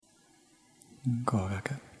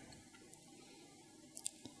Goraka.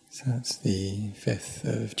 So it's the 5th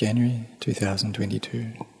of January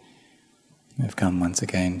 2022. We've come once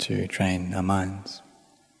again to train our minds.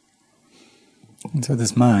 And so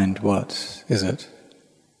this mind, what is it?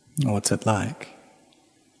 What's it like?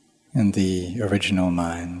 And the original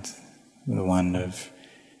mind, the one of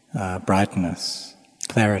brightness,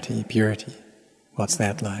 clarity, purity, what's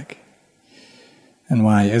that like? And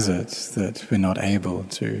why is it that we're not able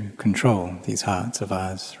to control these hearts of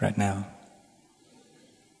ours right now?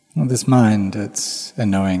 Well, this mind, it's a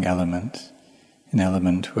knowing element, an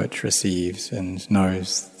element which receives and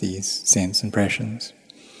knows these sense impressions.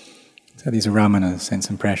 So these are Ramana sense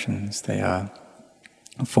impressions. They are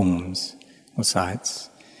forms or sights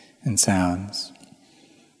and sounds,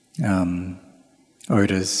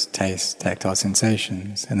 odors, taste, tactile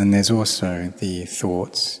sensations. And then there's also the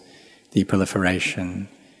thoughts, the proliferation,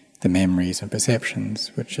 the memories and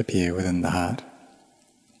perceptions which appear within the heart.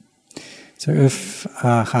 So if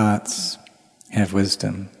our hearts have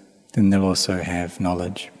wisdom, then they'll also have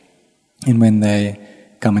knowledge. And when they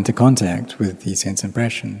come into contact with these sense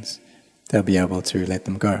impressions, they'll be able to let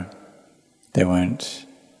them go. They won't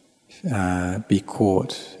be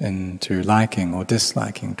caught into liking or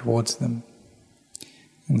disliking towards them.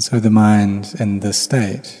 And so the mind in this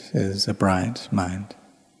state is a bright mind.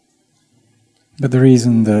 But the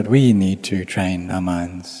reason that we need to train our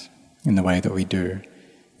minds in the way that we do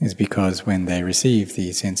is because when they receive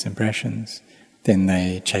these sense impressions, then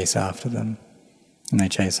they chase after them, and they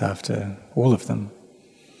chase after all of them,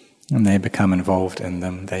 and they become involved in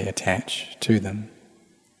them, they attach to them.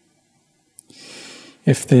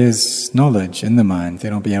 If there's knowledge in the mind,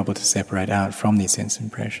 then it'll be able to separate out from these sense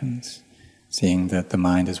impressions, seeing that the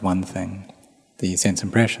mind is one thing, the sense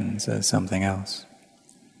impressions are something else.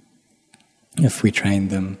 If we train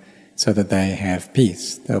them so that they have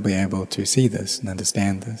peace, they'll be able to see this and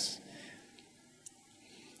understand this.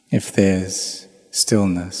 If there's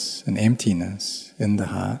stillness and emptiness in the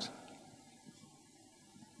heart,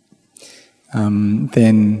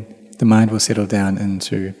 then the mind will settle down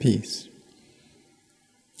into peace.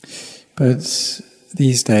 But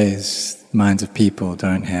these days, minds of people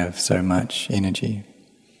don't have so much energy.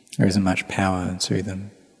 There isn't much power to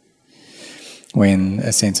them. When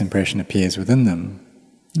a sense impression appears within them,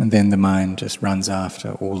 and then the mind just runs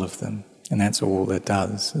after all of them, and that's all it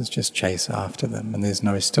does, is just chase after them, and there's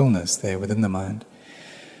no stillness there within the mind.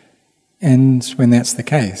 And when that's the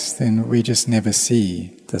case, then we just never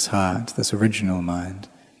see this heart, this original mind,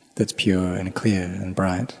 that's pure and clear and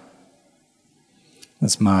bright.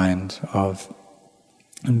 This mind of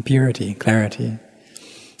purity, clarity.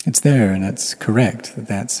 It's there and it's correct that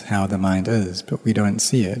that's how the mind is, but we don't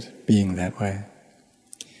see it being that way.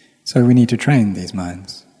 So we need to train these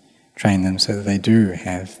minds, train them so that they do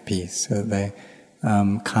have peace, so that they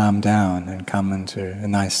calm down and come into a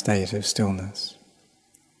nice state of stillness.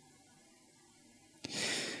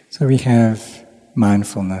 So we have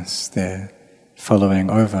mindfulness there, following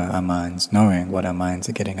over our minds, knowing what our minds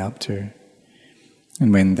are getting up to.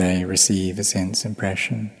 And when they receive a sense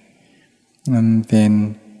impression,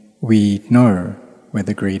 then we know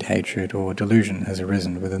whether greed, hatred, or delusion has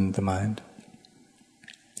arisen within the mind.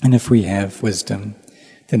 And if we have wisdom,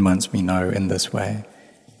 then once we know in this way,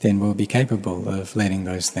 then we'll be capable of letting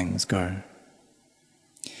those things go.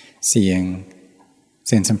 Seeing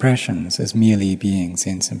sense impressions as merely being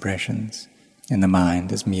sense impressions, and the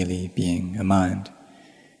mind as merely being a mind.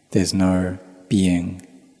 There's no being,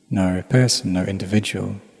 no person, no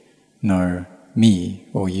individual, no me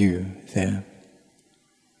or you there.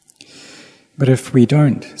 But if we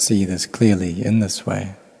don't see this clearly in this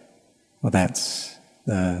way, well, that's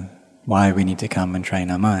why we need to come and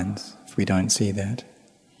train our minds, if we don't see that.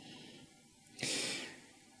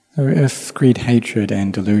 So if greed, hatred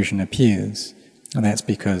and delusion appears, well, that's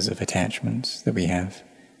because of attachments that we have,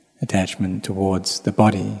 attachment towards the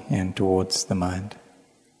body and towards the mind.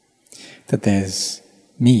 That there's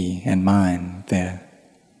me and mine there.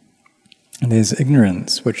 And there's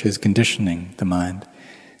ignorance which is conditioning the mind.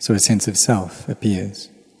 So a sense of self appears.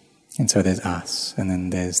 And so there's us, and then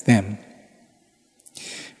there's them.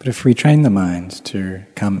 But if we train the mind to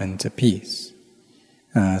come into peace,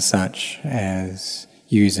 such as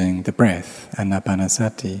using the breath,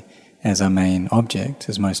 anapanasati, as our main object,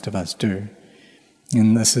 as most of us do,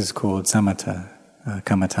 and this is called samatha,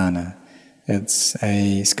 kammatthana. It's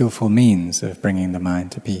a skillful means of bringing the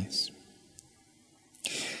mind to peace.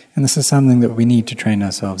 And this is something that we need to train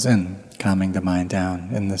ourselves in, calming the mind down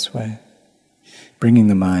in this way, bringing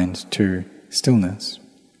the mind to stillness.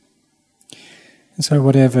 And so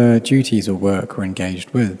whatever duties or work we're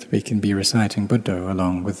engaged with, we can be reciting Buddha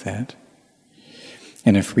along with that.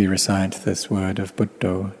 And if we recite this word of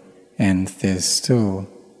Buddha and there's still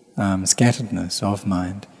scatteredness of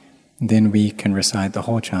mind, then we can recite the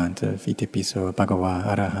whole chant of Itipiso Bhagava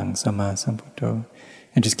Arahang Sama Sambuddho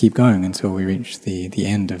and just keep going until we reach the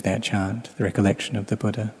end of that chant, the recollection of the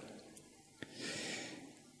Buddha.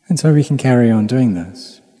 And so we can carry on doing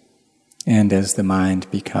this. And as the mind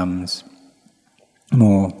becomes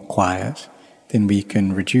more quiet, then we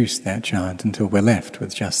can reduce that chant until we're left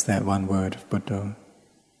with just that one word of Buddha.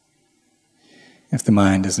 If the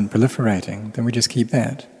mind isn't proliferating, then we just keep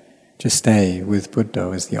that. Just stay with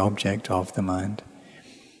Buddha as the object of the mind.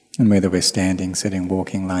 And whether we're standing, sitting,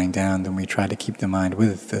 walking, lying down, then we try to keep the mind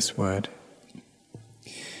with this word.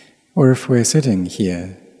 Or if we're sitting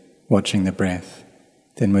here, watching the breath,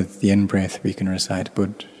 then with the in-breath we can recite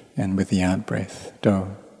Buddha, and with the out-breath,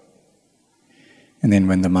 Do. And then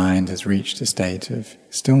when the mind has reached a state of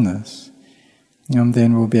stillness,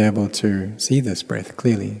 then we'll be able to see this breath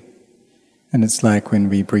clearly. And it's like when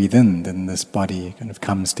we breathe in, then this body kind of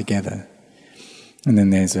comes together. And then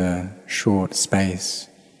there's a short space,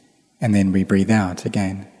 and then we breathe out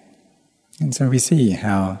again. And so we see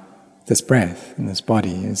how this breath and this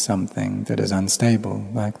body is something that is unstable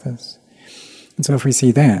like this. And so if we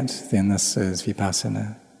see that, then this is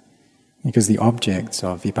vipassana. Because the objects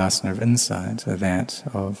of vipassana, of insight, are that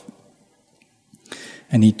of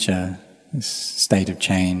anicca, this state of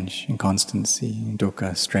change, inconstancy,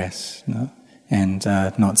 dukkha, stress, and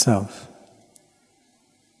not self.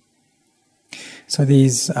 So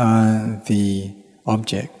these are the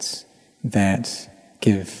objects that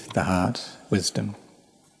give the heart wisdom.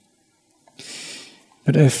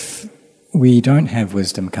 But if we don't have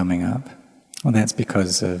wisdom coming up, well, that's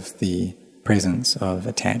because of the presence of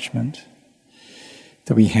attachment,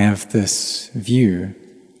 that we have this view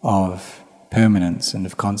of permanence and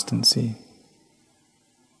of constancy.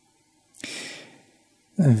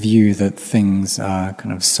 A view that things are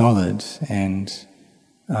kind of solid and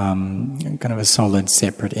kind of a solid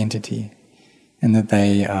separate entity, and that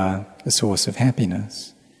they are a source of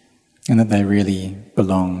happiness, and that they really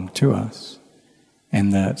belong to us,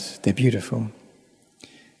 and that they're beautiful.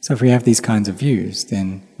 So if we have these kinds of views,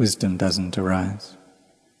 then wisdom doesn't arise.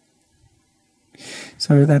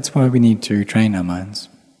 So that's why we need to train our minds,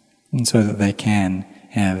 and so that they can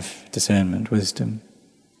have discernment, wisdom.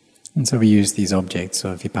 And so we use these objects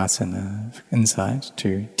of vipassana, of insight,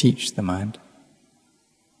 to teach the mind.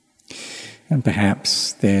 And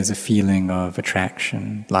perhaps there's a feeling of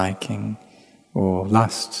attraction, liking, or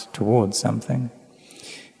lust towards something.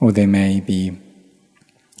 Or there may be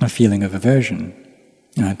a feeling of aversion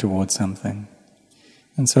towards something.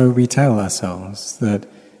 And so we tell ourselves that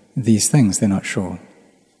these things, they're not sure.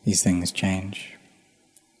 These things change.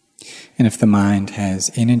 And if the mind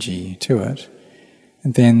has energy to it,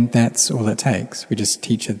 then that's all it takes. We just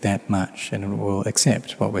teach it that much and it will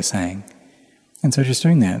accept what we're saying. And so just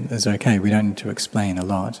doing that is okay. We don't need to explain a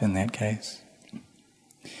lot in that case.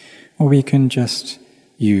 Or we can just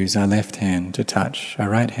use our left hand to touch our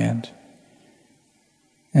right hand.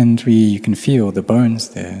 And you can feel the bones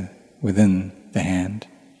there within the hand,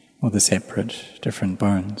 or the separate, different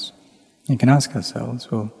bones. You can ask ourselves,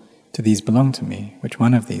 well, do these belong to me? Which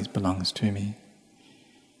one of these belongs to me?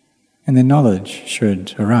 And then knowledge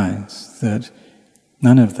should arise that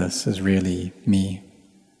none of this is really me.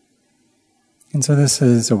 And so this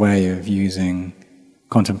is a way of using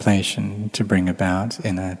contemplation to bring about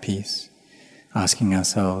inner peace, asking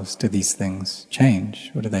ourselves, do these things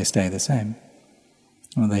change or do they stay the same?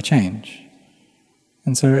 Well, they change.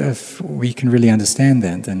 And so if we can really understand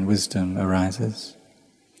that, then wisdom arises.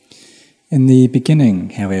 In the beginning,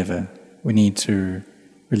 however, we need to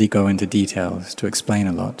really go into details to explain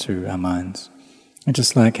a lot to our minds. And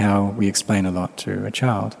just like how we explain a lot to a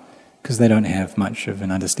child, because they don't have much of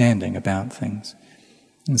an understanding about things.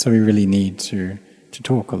 And so we really need to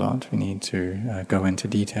talk a lot, we need to go into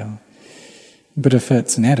detail. But if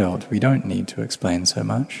it's an adult, we don't need to explain so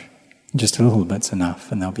much. Just a little bit's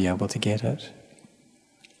enough and they'll be able to get it.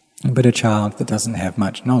 But a child that doesn't have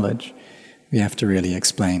much knowledge, we have to really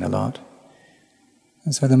explain a lot.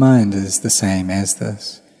 And so the mind is the same as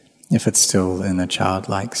this. If it's still in a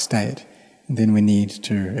childlike state, then we need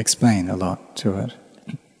to explain a lot to it.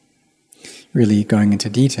 Really going into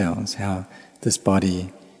details, how this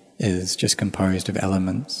body is just composed of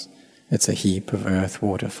elements. It's a heap of earth,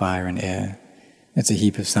 water, fire, and air. It's a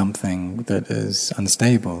heap of something that is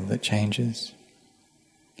unstable, that changes.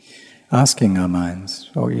 Asking our minds,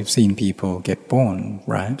 you've seen people get born,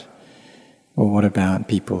 right? Or what about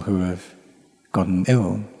people who have gotten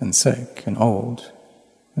ill and sick and old?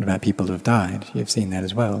 What about people who have died? You've seen that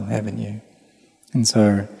as well, haven't you? And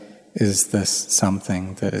so is this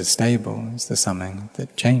something that is stable? Is this something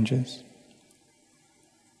that changes?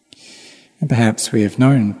 And perhaps we have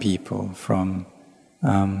known people from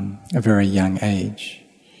a very young age,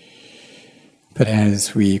 but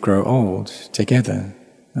as we grow old together,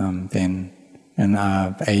 then and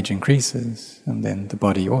our age increases, and then the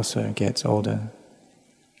body also gets older.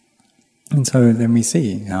 And so then we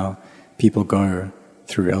see how people go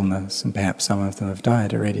through illness, and perhaps some of them have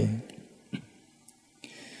died already.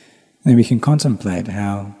 Then we can contemplate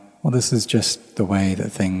how, well, this is just the way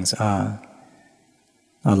that things are.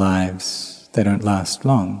 Our lives, they don't last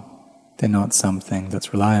long. They're not something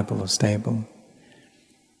that's reliable or stable.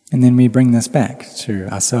 And then we bring this back to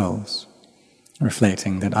ourselves,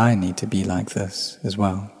 reflecting that I need to be like this as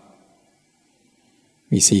well.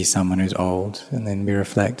 We see someone who's old, and then we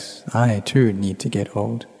reflect, I too need to get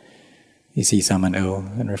old. We see someone ill,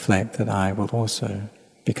 and reflect that I will also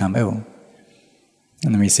become ill.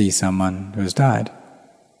 And then we see someone who has died,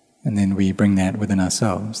 and then we bring that within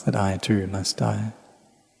ourselves, that I too must die.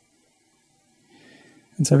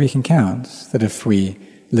 And so we can count that if we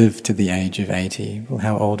live to the age of 80, well,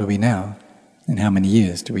 how old are we now? And how many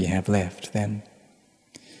years do we have left then?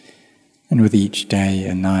 And with each day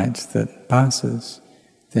and night that passes,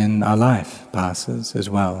 then our life passes as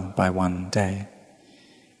well by one day.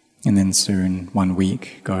 And then soon 1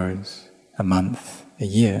 week goes, a month, a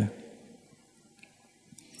year.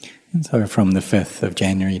 And so from the 5th of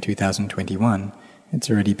January 2021, it's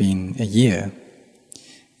already been a year.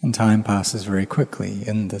 And time passes very quickly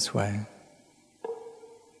in this way.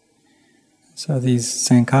 So these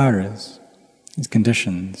sankharas, these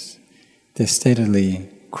conditions, they're steadily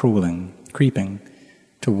creeping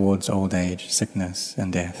towards old age, sickness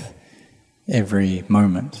and death. Every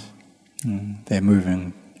moment, they're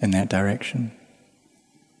moving in that direction.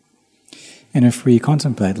 And if we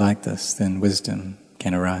contemplate like this, then wisdom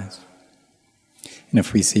can arise. And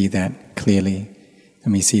if we see that clearly,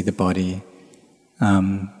 then we see the body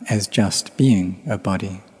as just being a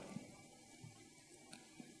body.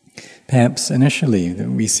 Perhaps initially that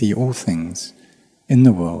we see all things in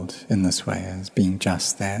the world in this way as being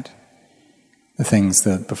just that. The things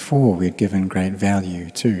that before we had given great value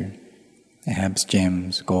to, perhaps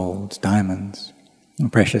gems, gold, diamonds,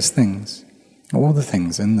 and precious things, all the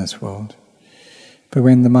things in this world. But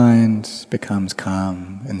when the mind becomes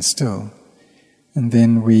calm and still, and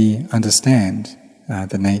then we understand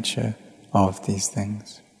the nature of these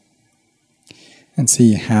things, and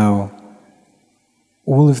see how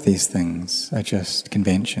all of these things are just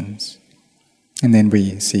conventions. And then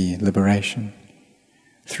we see liberation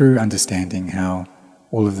through understanding how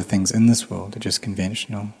all of the things in this world are just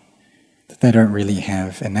conventional, that they don't really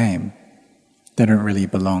have a name, they don't really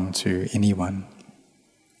belong to anyone.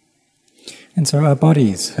 And so our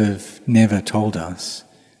bodies have never told us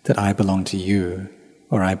that I belong to you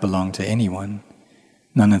or I belong to anyone.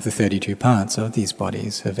 None of the 32 parts of these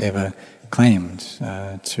bodies have ever claimed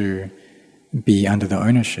to be under the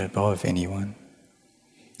ownership of anyone.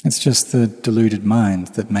 It's just the deluded mind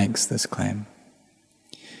that makes this claim.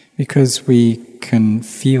 Because we can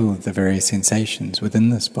feel the very sensations within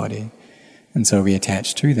this body, and so we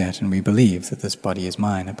attach to that and we believe that this body is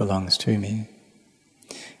mine, it belongs to me.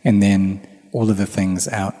 And then all of the things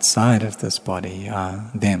outside of this body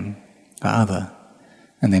are them, are other,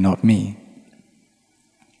 and they're not me.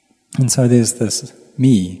 And so there's this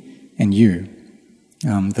me and you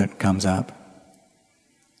that comes up.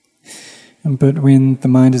 But when the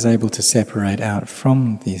mind is able to separate out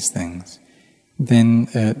from these things, then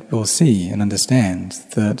it will see and understand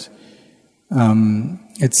that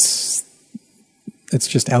it's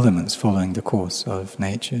just elements following the course of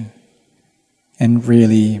nature. And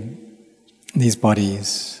really, these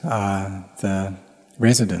bodies are the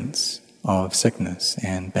residents of sickness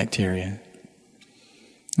and bacteria.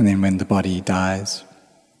 And then when the body dies,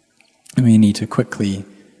 we need to quickly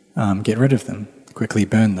get rid of them, quickly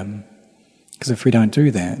burn them. Because if we don't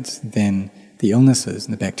do that, then the illnesses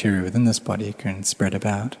and the bacteria within this body can spread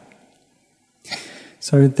about.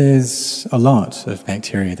 So there's a lot of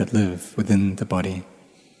bacteria that live within the body.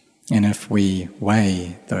 And if we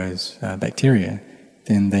weigh those bacteria,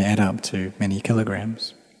 then they add up to many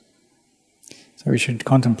kilograms. So we should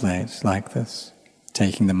contemplate like this,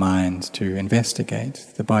 taking the mind to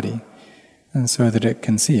investigate the body, and so that it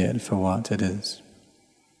can see it for what it is.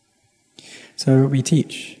 So we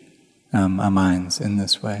teach our minds in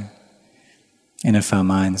this way. And if our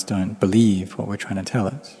minds don't believe what we're trying to tell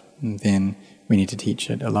it, then we need to teach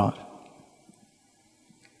it a lot.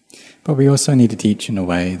 But we also need to teach in a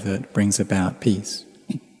way that brings about peace.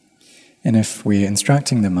 And if we're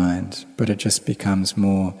instructing the mind, but it just becomes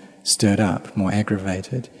more stirred up, more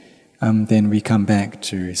aggravated, then we come back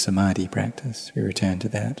to samadhi practice. We return to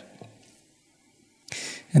that.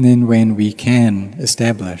 And then when we can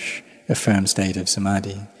establish a firm state of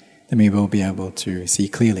samadhi, then we will be able to see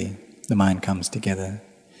clearly. The mind comes together.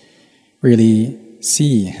 Really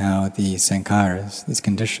see how these sankharas, these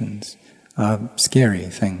conditions, are scary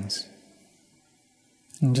things.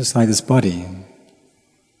 And just like this body,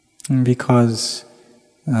 and because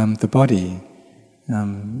the body,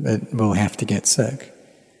 it will have to get sick,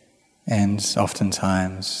 and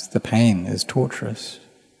oftentimes the pain is torturous,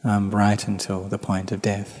 right until the point of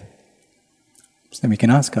death. So then we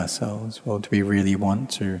can ask ourselves, well, do we really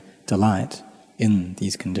want to delight in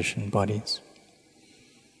these conditioned bodies?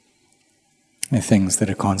 They're things that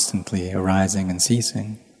are constantly arising and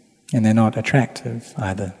ceasing, and they're not attractive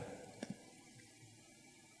either.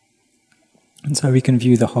 And so we can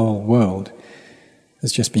view the whole world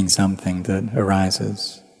as just being something that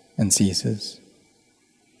arises and ceases.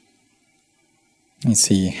 You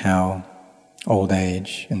see how old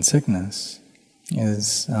age and sickness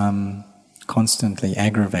is constantly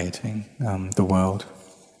aggravating the world.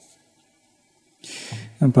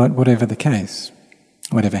 But whatever the case,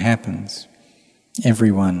 whatever happens,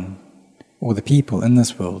 everyone, or the people in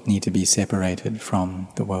this world, need to be separated from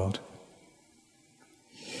the world.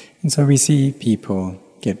 And so we see people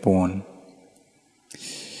get born.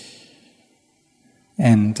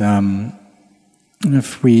 And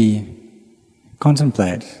if we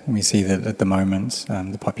contemplate, we see that at the moment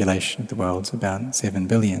the population of the world is about 7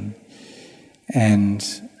 billion. And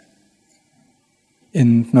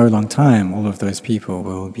in no long time, all of those people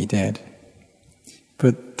will be dead.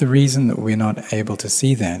 But the reason that we're not able to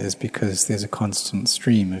see that is because there's a constant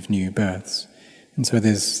stream of new births. And so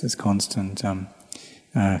there's this constant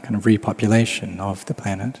kind of repopulation of the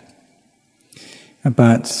planet.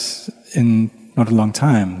 But in not a long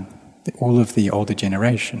time, all of the older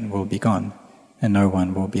generation will be gone, and no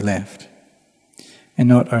one will be left. And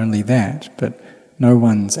not only that, but no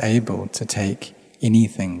one's able to take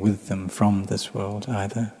anything with them from this world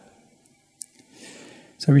either.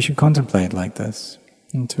 So we should contemplate like this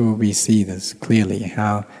until we see this clearly,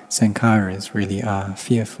 how sankharas really are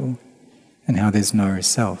fearful and how there's no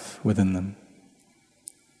self within them.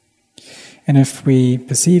 And if we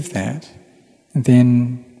perceive that,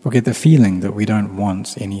 then we'll get the feeling that we don't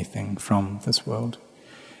want anything from this world.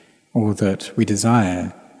 All that we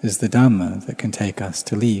desire is the Dhamma that can take us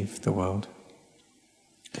to leave the world.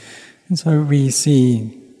 And so we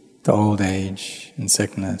see the old age and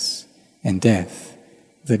sickness and death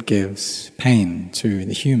that gives pain to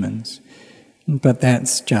the humans, but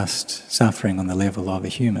that's just suffering on the level of a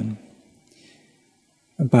human.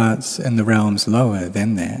 But in the realms lower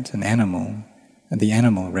than that, an animal, in the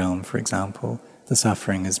animal realm, for example, the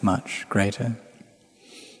suffering is much greater.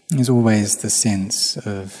 There's always the sense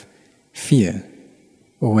of fear,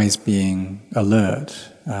 always being alert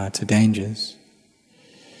to dangers.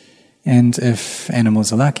 And if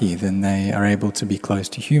animals are lucky, then they are able to be close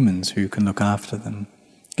to humans who can look after them,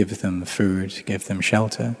 give them food, give them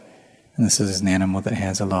shelter. And this is an animal that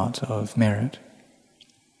has a lot of merit.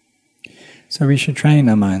 So we should train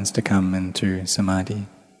our minds to come into samadhi.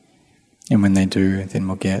 And when they do, then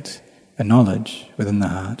we'll get a knowledge within the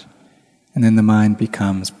heart. And then the mind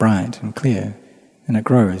becomes bright and clear, and it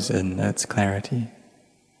grows in its clarity.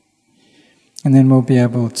 And then we'll be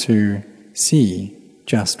able to see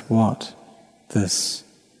just what this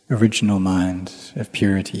original mind of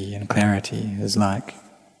purity and clarity is like.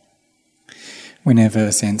 Whenever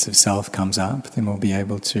a sense of self comes up, then we'll be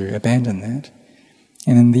able to abandon that.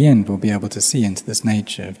 And in the end, we'll be able to see into this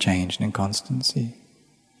nature of change and inconstancy.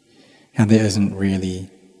 How there isn't really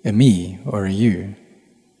a me or a you.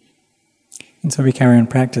 And so we carry on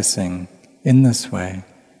practicing in this way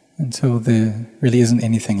until there really isn't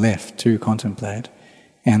anything left to contemplate,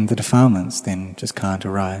 and the defilements then just can't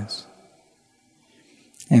arise.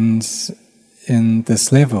 And in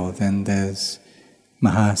this level, then there's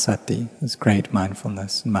Mahasati, this great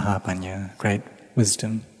mindfulness, and Mahapanya, great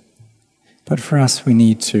wisdom. But for us, we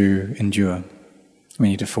need to endure. We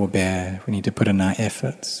need to forbear. We need to put in our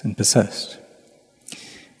efforts and persist.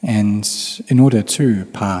 And in order to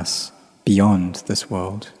pass beyond this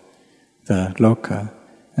world, the loka,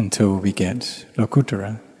 until we get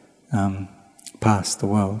lokuttara, past the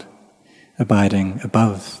world, abiding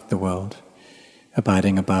above the world,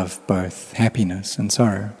 abiding above both happiness and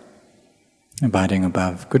sorrow, abiding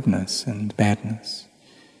above goodness and badness,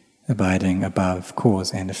 abiding above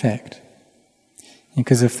cause and effect.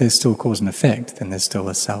 Because if there's still cause and effect, then there's still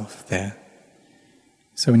a self there.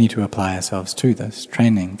 So we need to apply ourselves to this,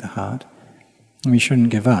 training the heart. And we shouldn't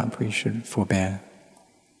give up, we should forbear.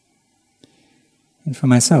 And for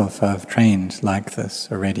myself, I've trained like this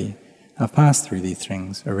already. I've passed through these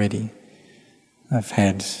things already. I've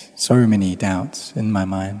had so many doubts in my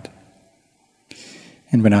mind.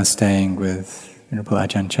 And when I was staying with Venerable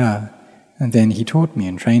Ajahn Chah, and then he taught me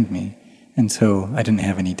and trained me until I didn't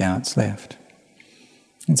have any doubts left.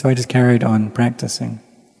 And so I just carried on practicing,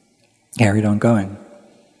 carried on going,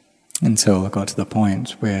 until I got to the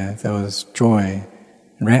point where there was joy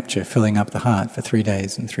and rapture filling up the heart for 3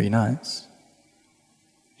 days and 3 nights.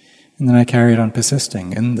 And then I carried on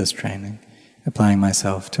persisting in this training, applying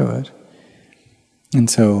myself to it,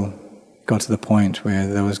 until it got to the point where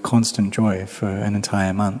there was constant joy for an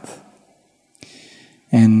entire month.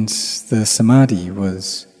 And the samadhi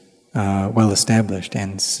was well established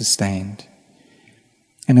and sustained.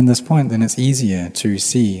 And in this point, then it's easier to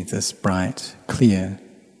see this bright, clear,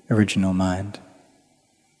 original mind.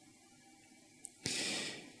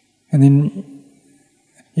 And then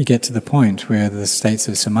you get to the point where the states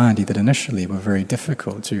of samadhi that initially were very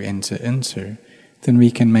difficult to enter into, then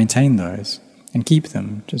we can maintain those and keep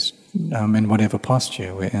them just in whatever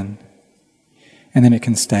posture we're in. And then it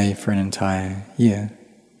can stay for an entire year.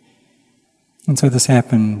 And so this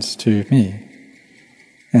happened to me.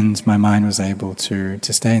 And my mind was able to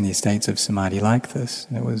stay in these states of samadhi like this.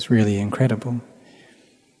 And it was really incredible.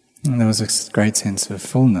 And there was a great sense of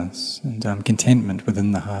fullness and contentment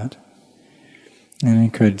within the heart. And I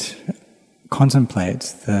could contemplate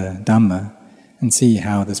the Dhamma and see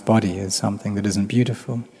how this body is something that isn't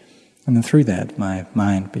beautiful. And then through that, my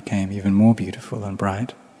mind became even more beautiful and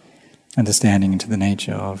bright, understanding into the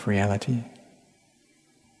nature of reality.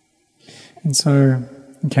 And so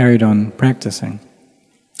I carried on practicing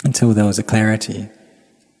until there was a clarity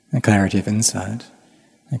of insight.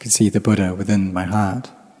 I could see the Buddha within my heart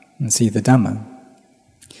and see the Dhamma.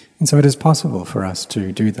 And so it is possible for us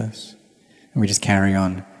to do this. And we just carry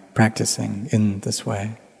on practicing in this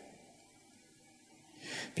way.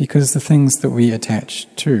 Because the things that we attach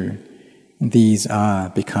to, these are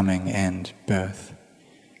becoming and birth.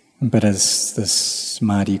 But as this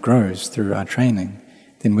samadhi grows through our training,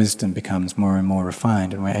 then wisdom becomes more and more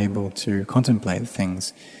refined, and we're able to contemplate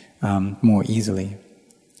things more easily,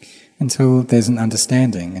 until there's an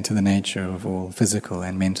understanding into the nature of all physical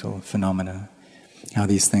and mental phenomena, how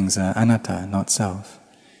these things are anatta, not self,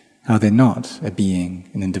 how they're not a being,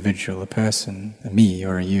 an individual, a person, a me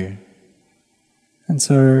or a you. And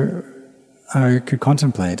so I could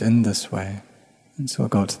contemplate in this way, until I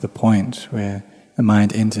got to the point where the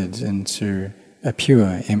mind entered into a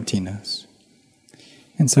pure emptiness.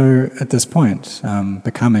 And so at this point,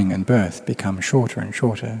 becoming and birth become shorter and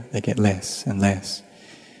shorter. They get less and less,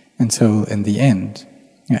 until in the end,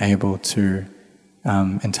 you're able to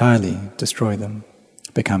entirely destroy them,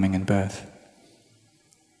 becoming and birth.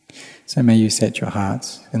 So may you set your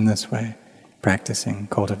hearts in this way, practicing,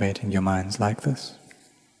 cultivating your minds like this.